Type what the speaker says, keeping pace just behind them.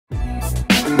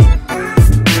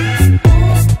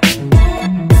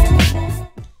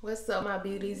What's up, my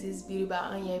beauties? It's Beauty by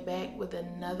Auny'e back with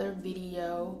another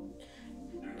video.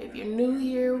 If you're new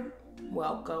here,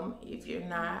 welcome. If you're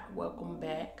not, welcome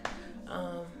back.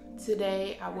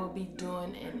 Today I will be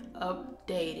doing an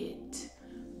updated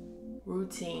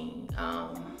routine,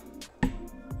 my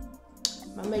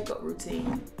makeup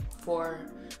routine for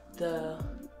the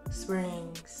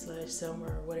spring / summer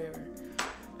or whatever.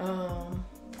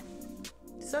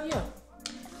 So yeah,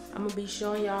 I'm gonna be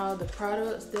showing y'all the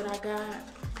products that I got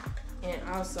and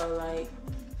also like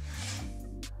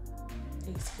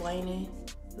explaining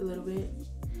a little bit.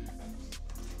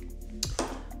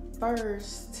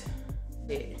 First,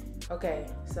 okay,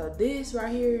 so this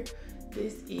right here,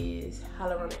 this is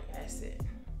hyaluronic acid,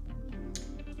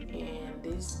 and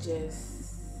this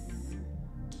just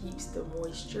keeps the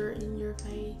moisture in your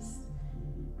face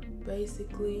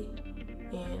basically,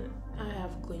 and I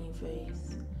have a clean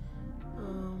face.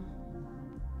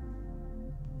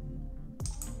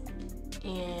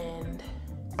 And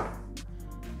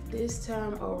this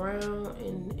time around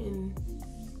in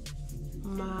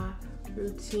my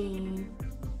routine,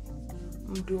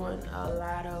 I'm doing a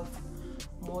lot of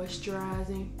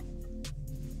moisturizing.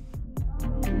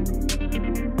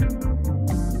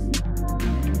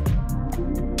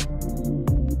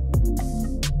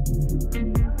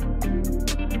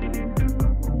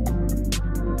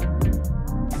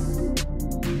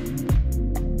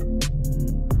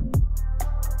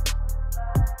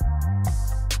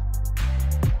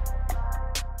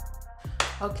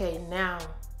 Okay, now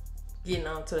getting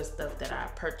on to the stuff that I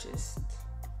purchased.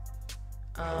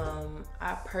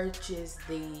 I purchased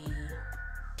the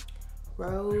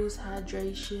Rose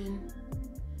Hydration.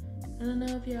 I don't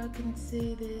know if y'all can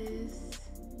see this.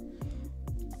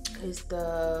 It's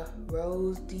the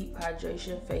Rose Deep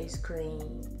Hydration Face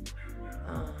Cream.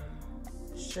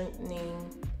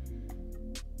 Strengthening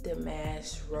the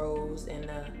masked rose and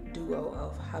a duo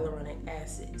of hyaluronic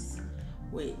acids,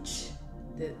 which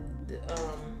the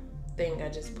thing I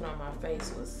just put on my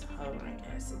face was hyaluronic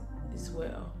acid as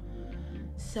well.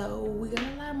 So we got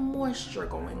a lot of moisture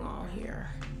going on here.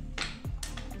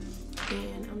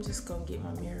 And I'm just gonna get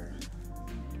my mirror.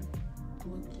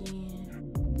 Look in.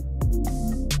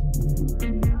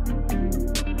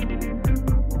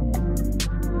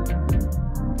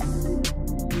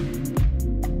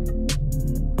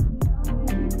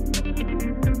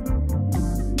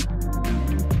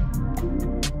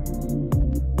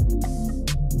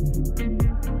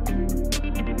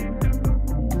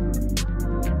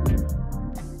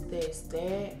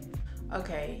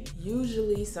 Okay,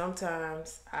 usually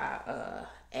sometimes I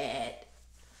add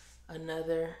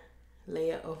another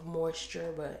layer of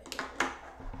moisture, but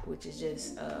which is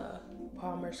just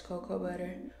Palmer's cocoa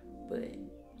butter, but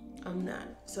I'm not.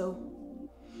 So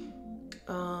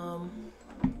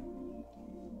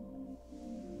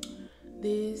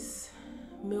this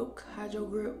Milk Hydro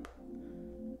Grip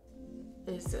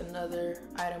is another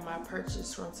item I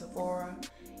purchased from Sephora.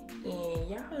 And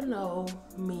y'all know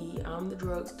me, I'm the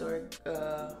drugstore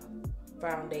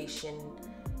foundation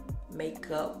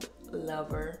makeup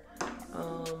lover.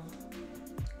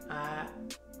 I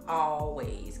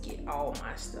always get all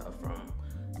my stuff from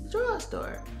the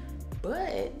drugstore,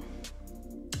 but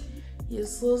your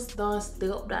sister done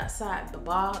stepped outside the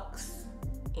box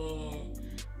and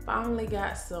finally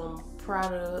got some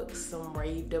products, some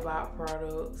raved about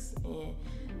products, and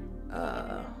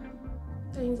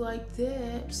things like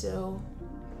that. So,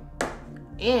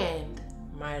 and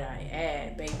might I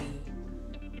add, baby,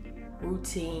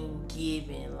 routine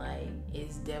giving, like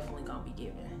it's definitely gonna be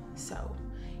given. So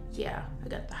yeah, I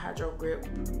got the Hydro Grip.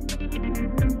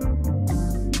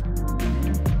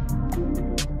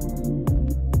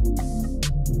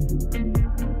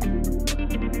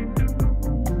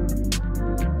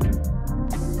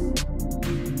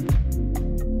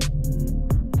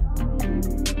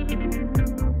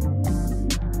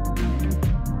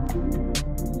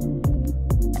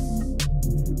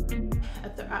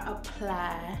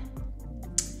 Apply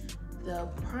the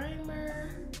primer,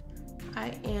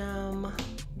 I am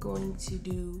going to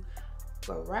do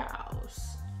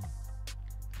brows,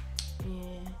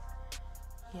 and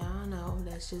y'all know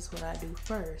that's just what I do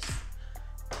first.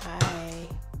 I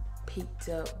picked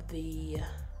up the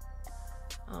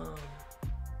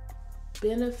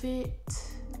Benefit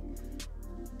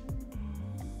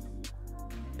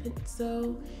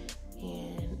pencil,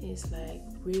 and it's like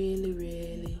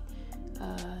really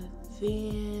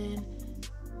thin,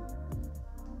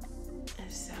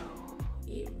 and so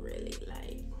it really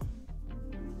like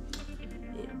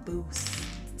it boosts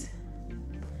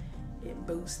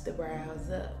the brows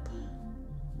up.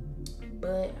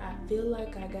 But I feel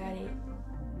like I got it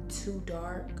too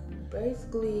dark.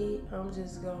 Basically, I'm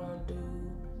just gonna do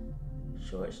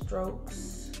short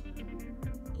strokes,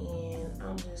 and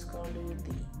I'm just gonna do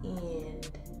the end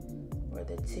or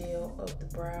the tail of the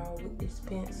brow with this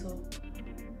pencil.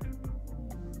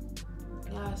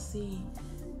 Y'all see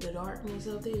the darkness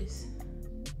of this?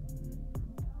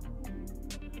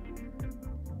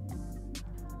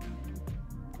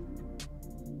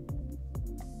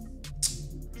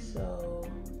 So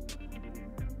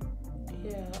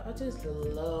yeah, I just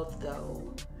love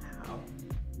though how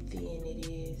thin it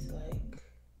is. Like,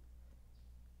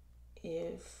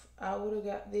 if I would have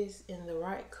got this in the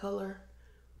right color,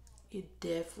 it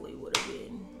definitely would have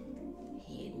been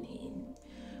hidden.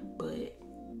 But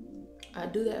I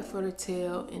do that for the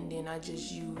tail, and then I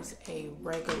just use a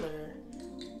regular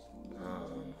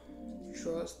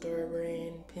drugstore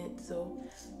brand pencil,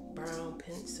 brown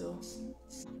pencil.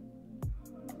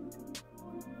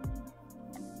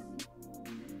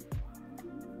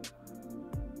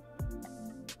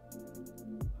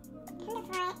 In the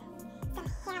front, some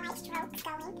hair-like strokes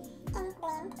going in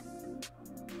blend.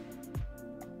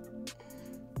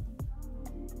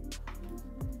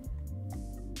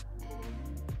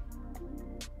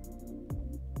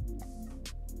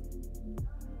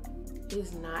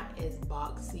 It's not as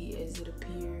boxy as it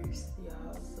appears,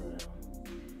 y'all, so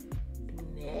don't do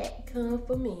not come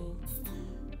for me.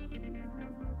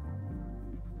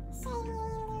 Shading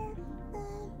it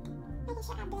and making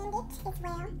sure I blend it as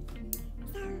well.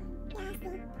 So, y'all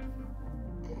see.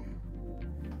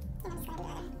 And I'm just gonna do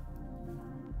that.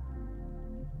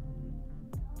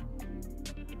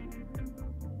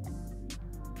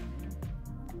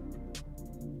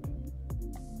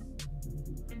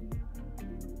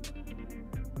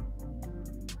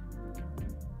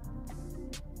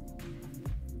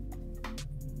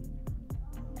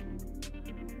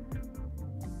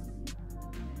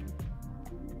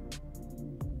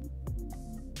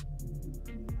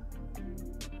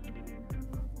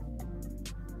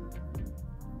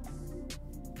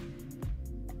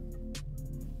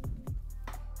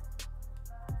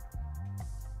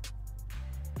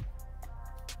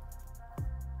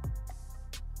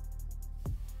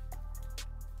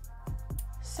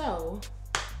 So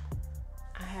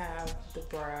I have the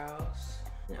brows,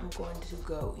 and I'm going to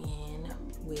go in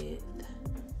with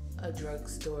a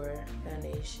drugstore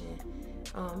foundation.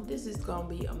 This is gonna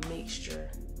be a mixture,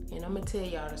 and I'm gonna tell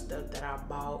y'all the stuff that I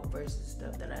bought versus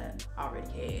stuff that I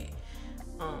already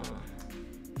had.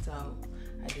 So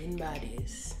I didn't buy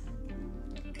this.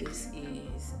 This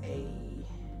is a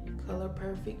Color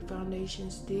Perfect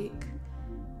foundation stick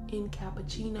in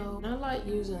cappuccino. And I like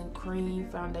using cream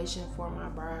foundation for my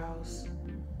brows,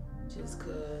 just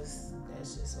cause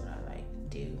that's just what I like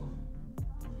to do.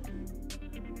 And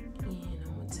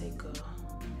I'm gonna take a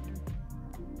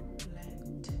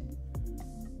flat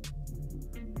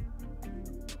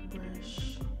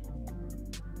brush.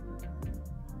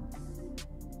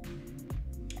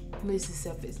 This is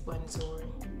self-explanatory.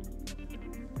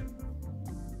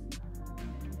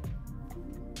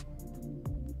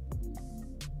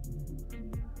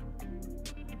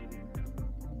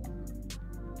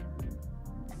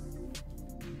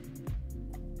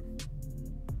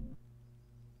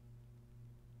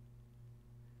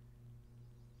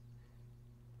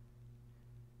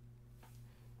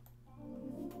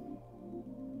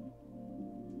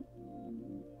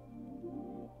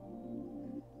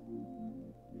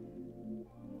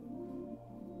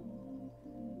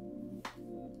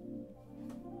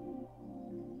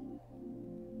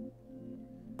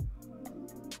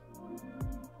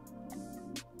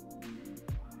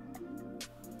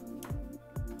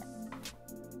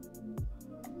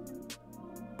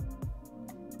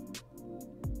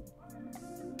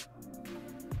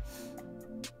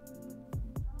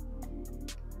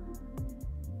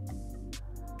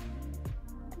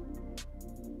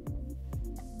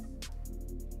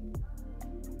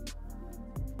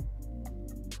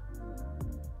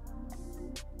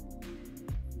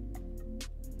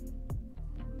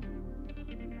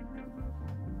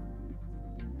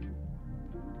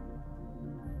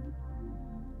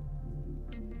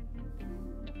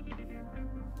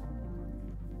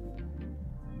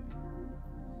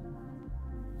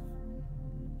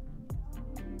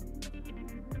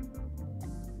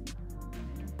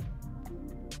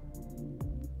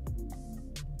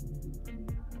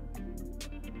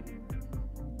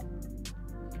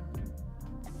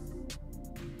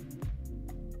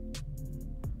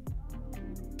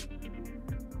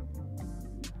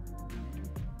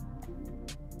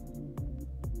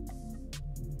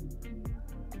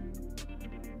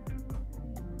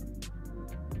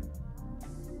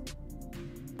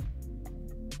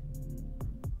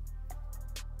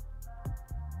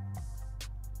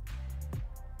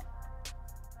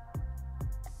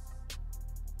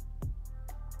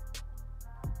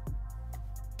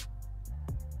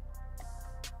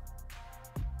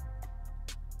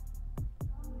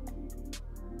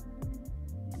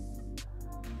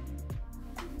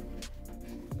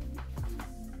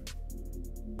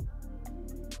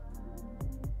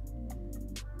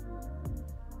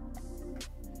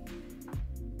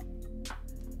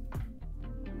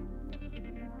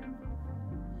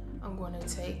 want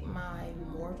to take my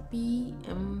Morphe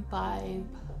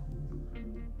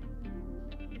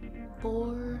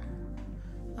M54,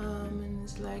 and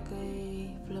it's like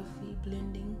a fluffy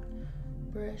blending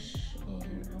brush,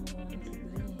 and I'm going to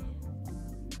blend.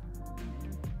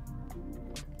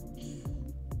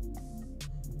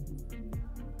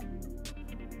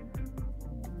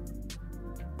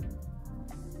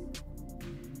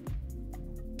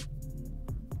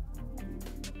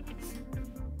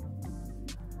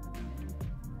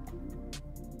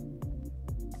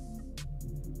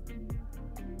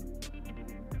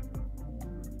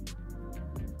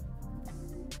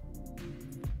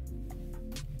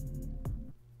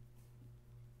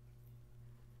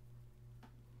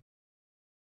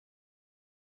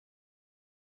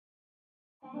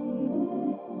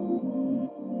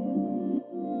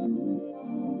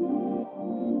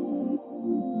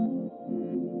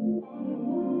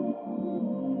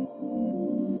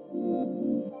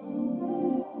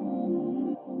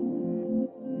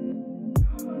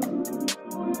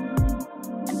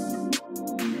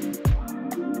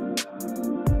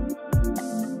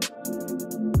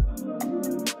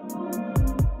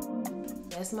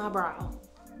 That's my brow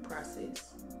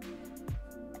process.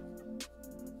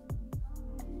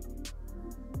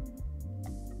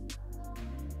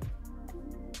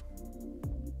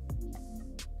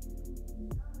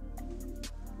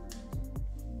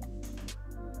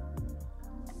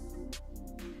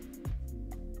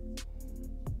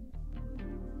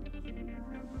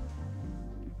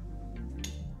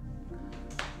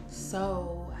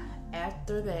 So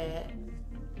after that,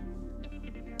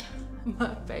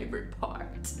 my favorite part.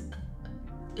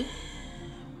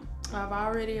 I've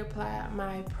already applied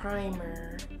my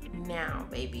primer. Now,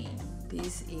 baby,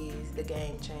 this is the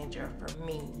game changer for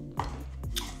me.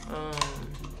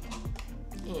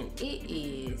 And it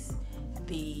is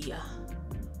the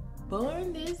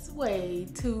Born This Way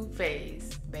Too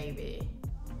Faced, baby.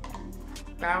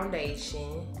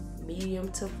 Foundation, medium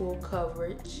to full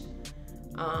coverage.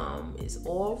 It's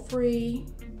oil free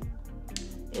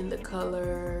in the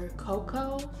color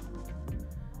Cocoa.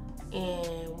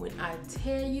 And when I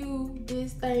tell you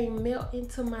this thing melt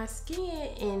into my skin,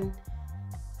 and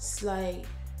it's like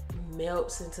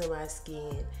melts into my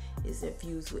skin. It's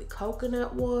infused with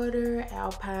coconut water,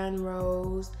 alpine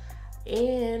rose,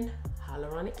 and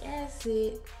hyaluronic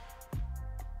acid.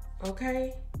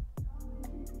 Okay?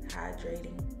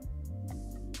 Hydrating,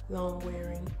 long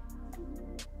wearing.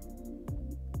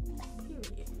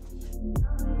 Period.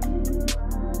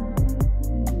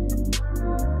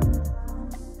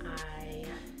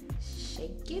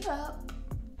 It up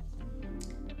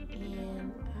and I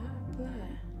apply.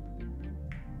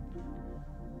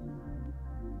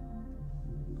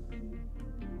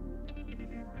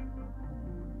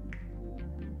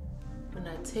 When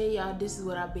I tell y'all this is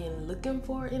what I've been looking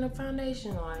for in a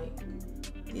foundation, like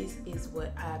this is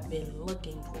what I've been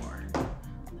looking for.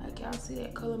 Like y'all see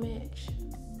that color match?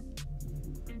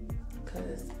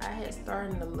 Cause I had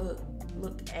started to look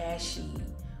ashy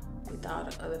with all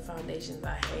the other foundations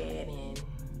I had, and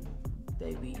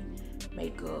baby,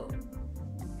 makeup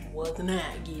was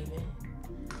not given.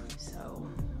 So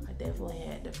I definitely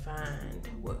had to find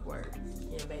what worked,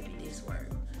 and baby, this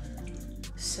worked.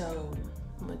 So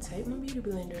I'm gonna take my beauty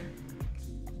blender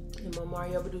and my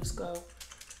Mario Badusco,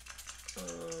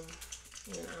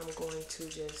 and I'm going to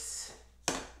just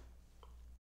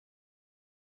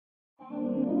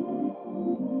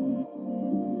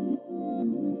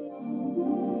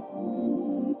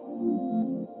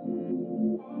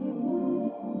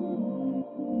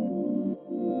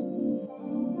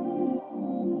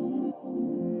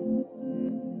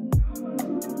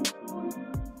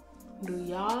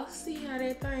y'all see how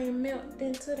that thing melt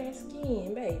into that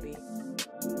skin, baby?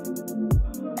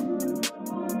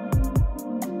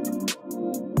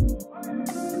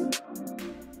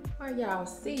 Are y'all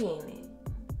seeing it?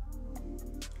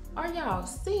 Are y'all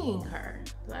seeing her?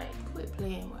 Like, quit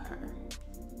playing with her.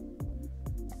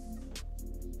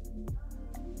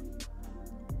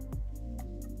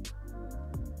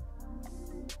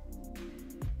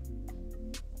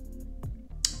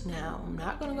 Now, I'm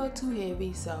not gonna go too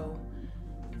heavy, so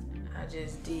I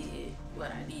just did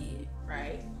what I did,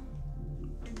 right?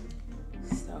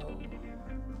 So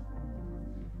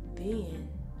then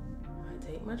I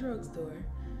take my drugstore,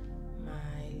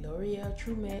 my L'Oreal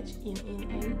True Match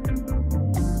NNA.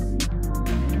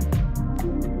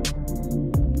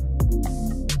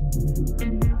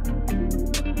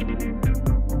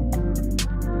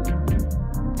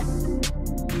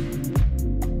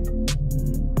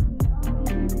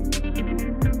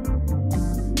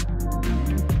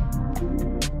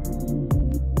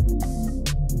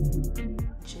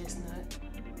 Chestnut.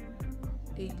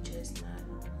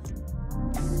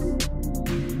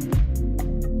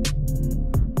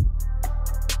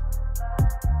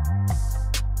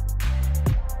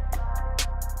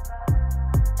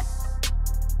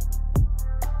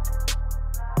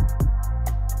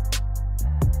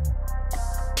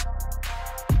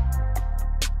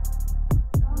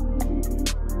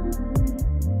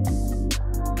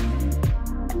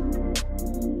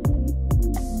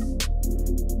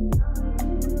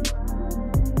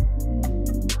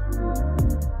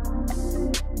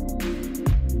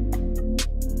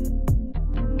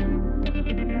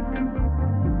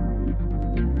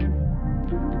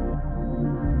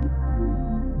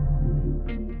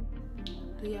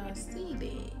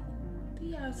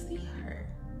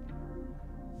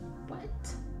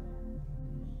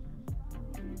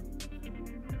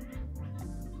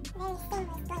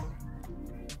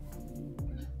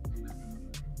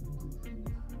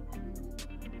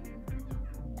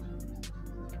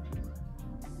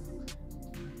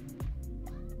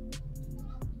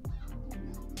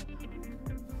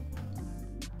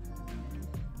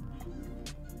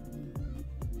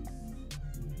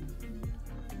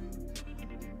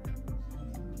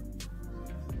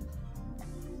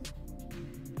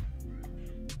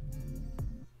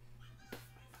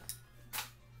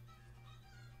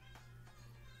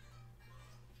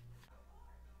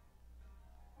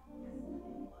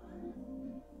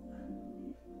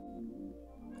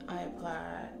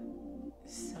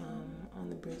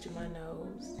 my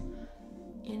nose.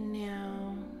 And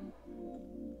now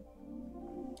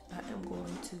I am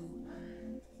going to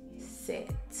set,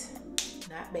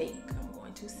 not bake, I'm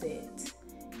going to set.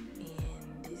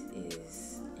 And this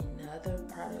is another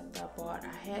product I bought.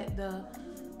 I had the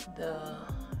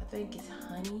I think it's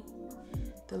honey,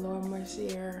 the Laura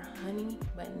Mercier honey,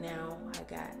 but now I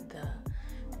got the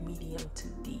medium to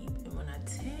deep. And when I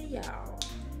tell y'all,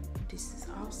 this is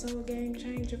also a game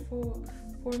changer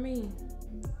for me.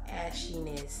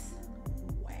 Ashiness,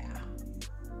 wow.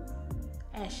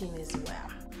 Ashiness, wow.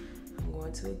 I'm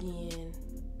going to again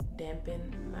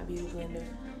dampen my beauty blender,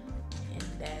 and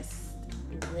that's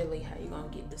really how you're gonna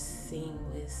get the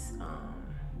seamless.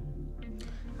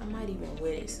 I might even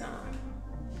wet it some.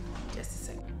 Just a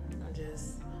second. I'll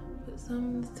just put some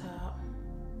on the top.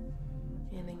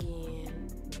 And again,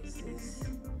 this is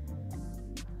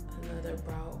another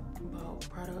bought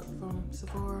product from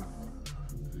Sephora.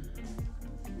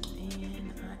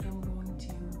 And I am going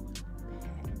to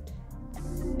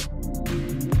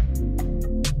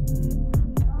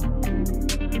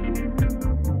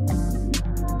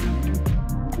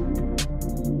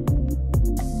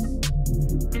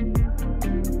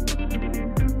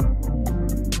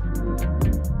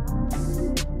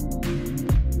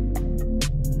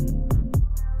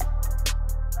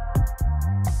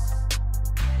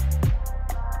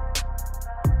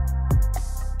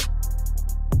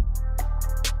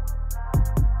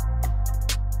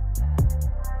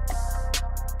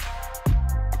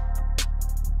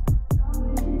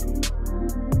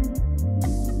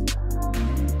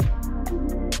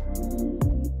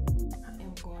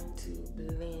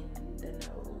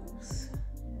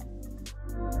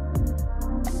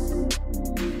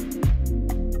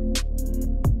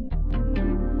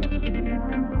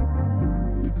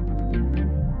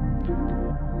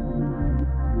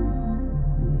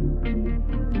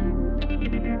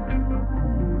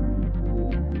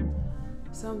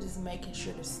making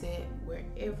sure to set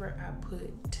wherever I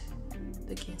put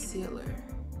the concealer.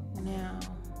 Now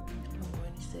I'm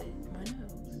going to set my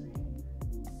nose.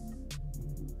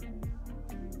 Right.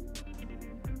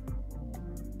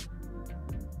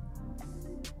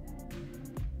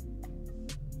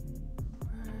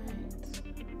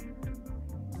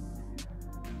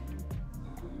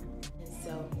 And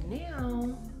so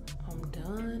now I'm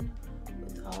done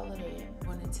with all of that. I'm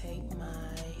going to take my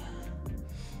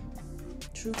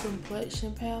True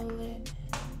Complexion palette.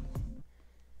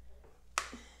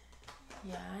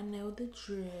 Yeah, I know the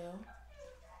drill.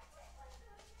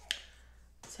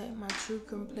 Take my True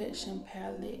Complexion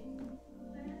palette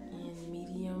in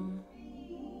medium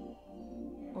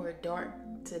or dark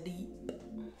to deep.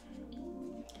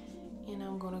 And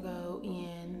I'm gonna go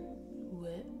in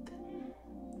with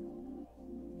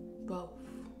both.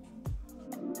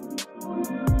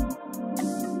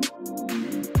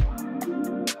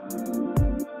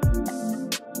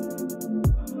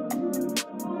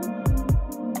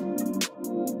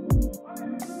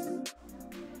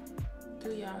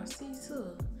 See, so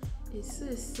it's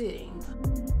just sitting.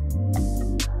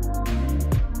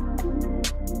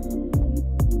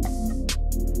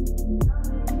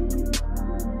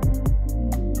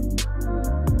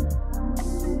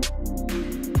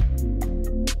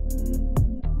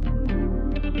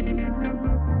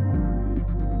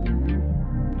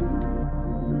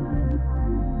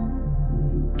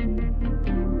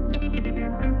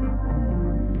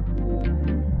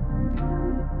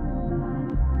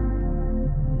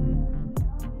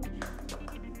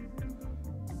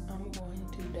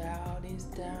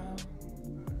 Down,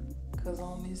 because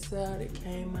on this side it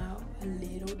came out a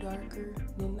little darker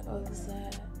than the other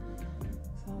side,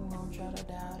 so I'm gonna try to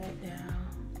dial that down.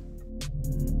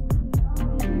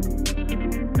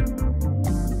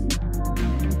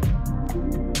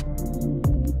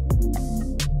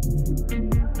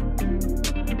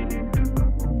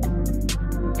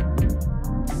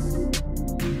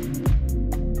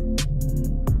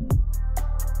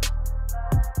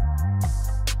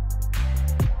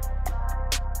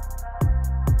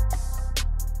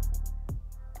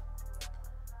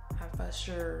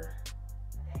 Sure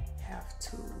have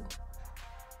to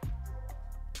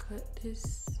cut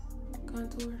this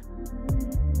contour.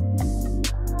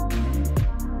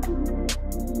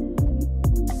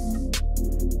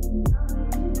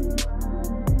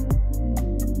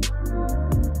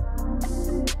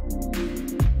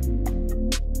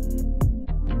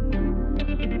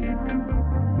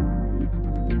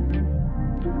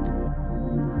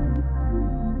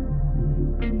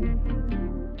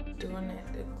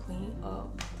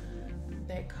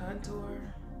 Contour,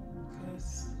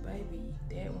 because baby,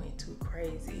 that went too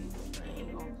crazy. I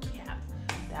ain't gonna cap.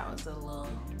 That was a little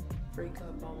freak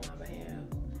up on my behalf.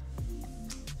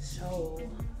 So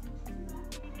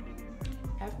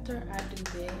after I do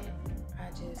that, I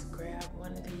just grab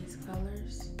one of these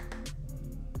colors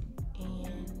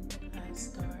and I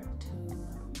start to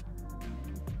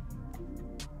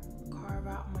carve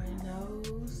out my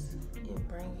nose and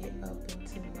bring it up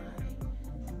into my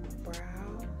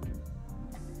brow,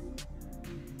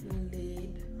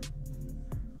 lid,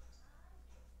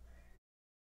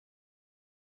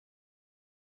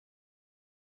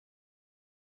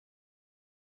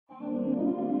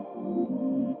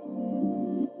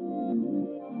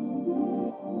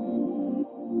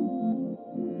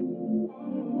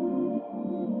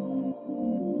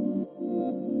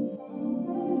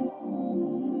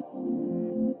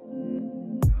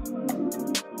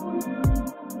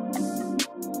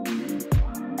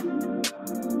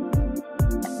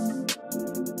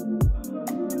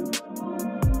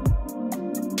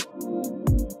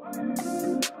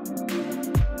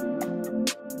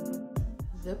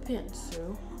 the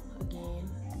pencil again,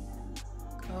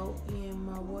 go in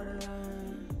my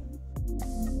waterline.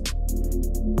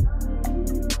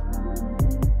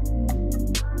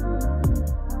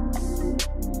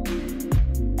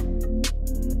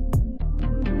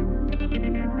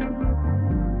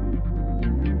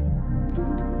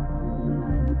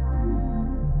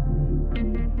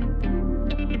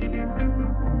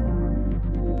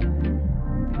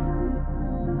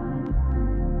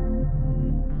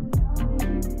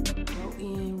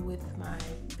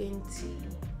 Fenty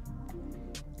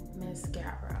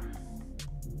Mascara,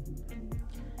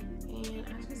 and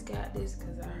I just got this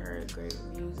because I heard great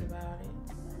reviews about it.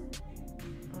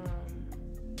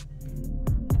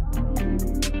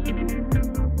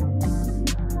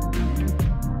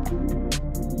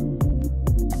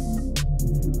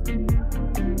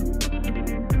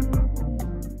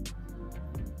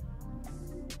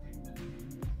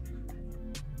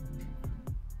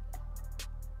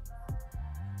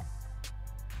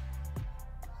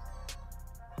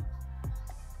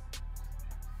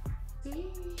 See,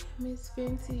 Miss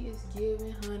Fenty is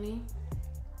giving, honey.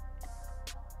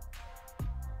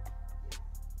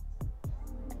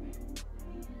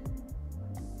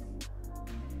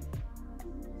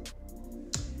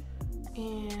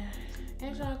 And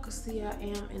as y'all can see, I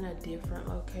am in a different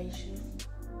location.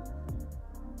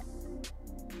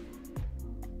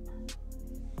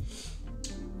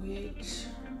 Which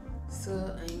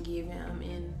still ain't giving. I'm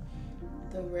in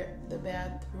the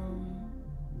bathroom.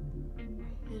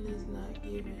 And it's not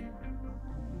giving.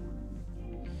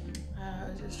 I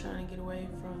was just trying to get away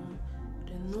from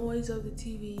the noise of the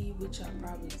TV, which I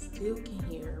probably still can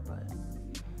hear, but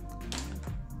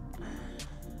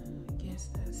I guess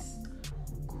that's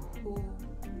cool.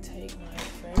 Take my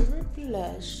favorite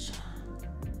blush.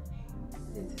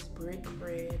 This is Brick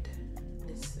Red,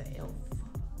 the Self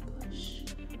blush.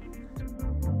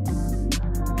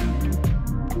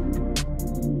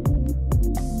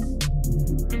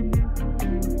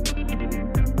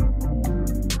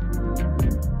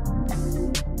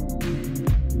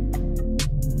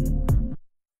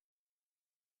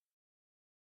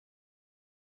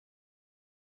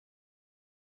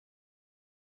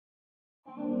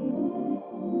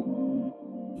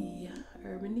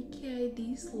 Urban Decay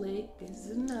D-Slick. This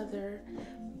is another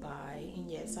buy, and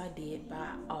yes, I did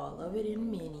buy all of it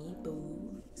in mini,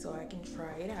 boo, so I can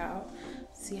try it out,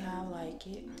 see how I like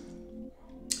it.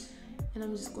 And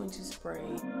I'm just going to spray.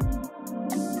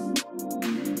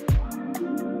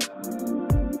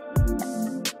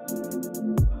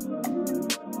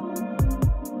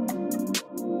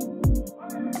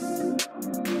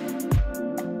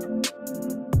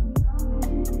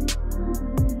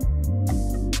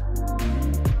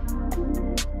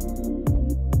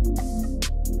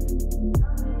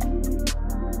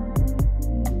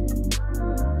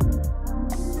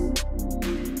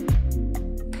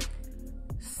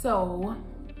 So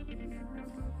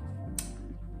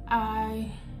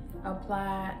I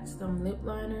applied some lip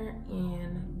liner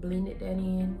and blended that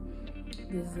in.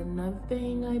 This is another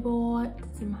thing I bought,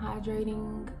 some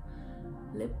hydrating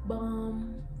lip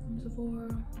balm from Sephora.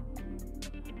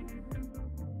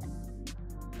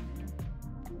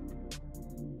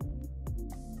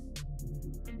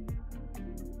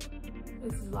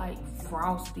 This is like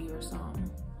frosty or something,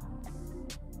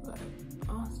 but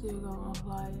I'm still gonna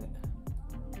apply it.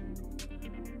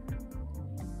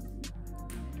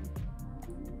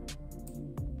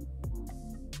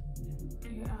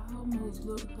 Yeah, I almost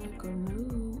look like a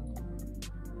nude.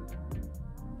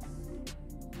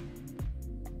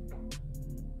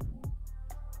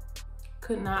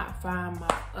 Could not find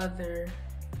my other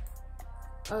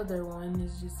other one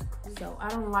is just, so I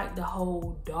don't like the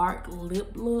whole dark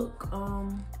lip look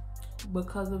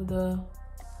because of the,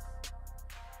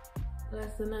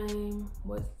 that's the name,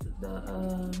 what's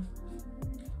the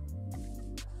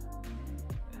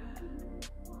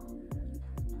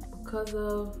because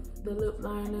of the lip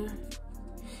liner.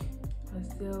 I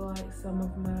still like some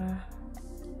of my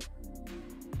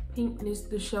pinkness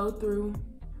to show through,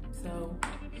 so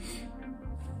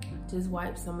just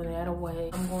wipe some of that away.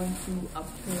 I'm going to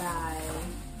apply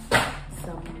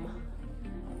some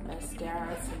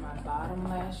mascara to my bottom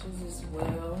lashes as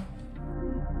well.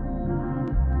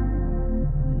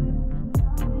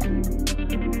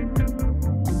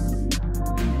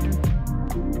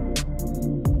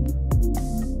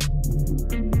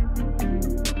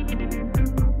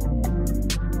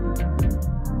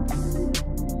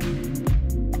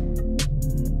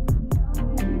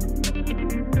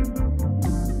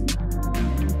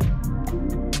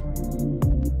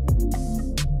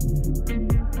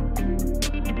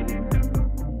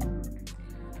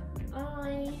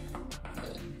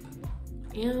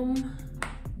 Am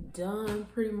done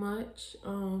pretty much.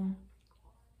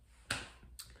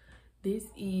 This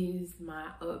is my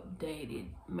updated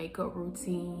makeup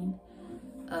routine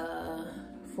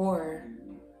for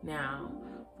now,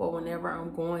 for whenever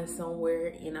I'm going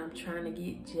somewhere and I'm trying to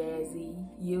get jazzy.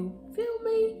 You feel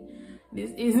me?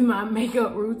 This is my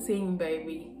makeup routine,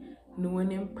 baby. New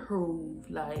and improved,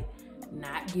 like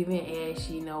not giving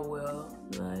ashy nowhere.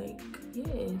 Like,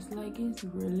 yes, like it's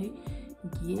really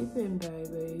giving,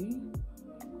 baby.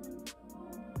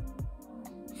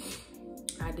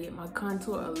 I did my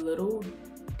contour a little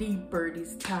deeper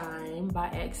this time by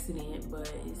accident,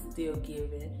 but it's still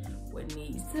giving what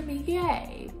needs to be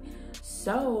gave.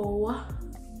 So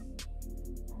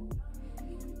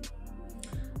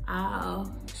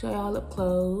I'll show y'all up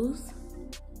close.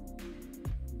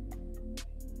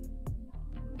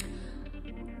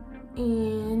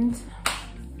 And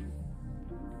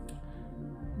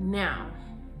now,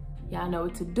 y'all know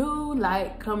what to do.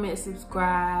 Like, comment,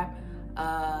 subscribe,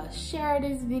 share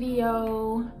this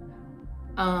video,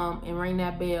 and ring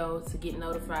that bell to get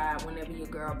notified whenever your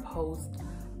girl posts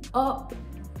up.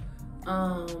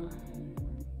 Yeah,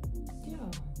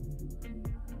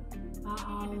 I'll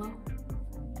holla.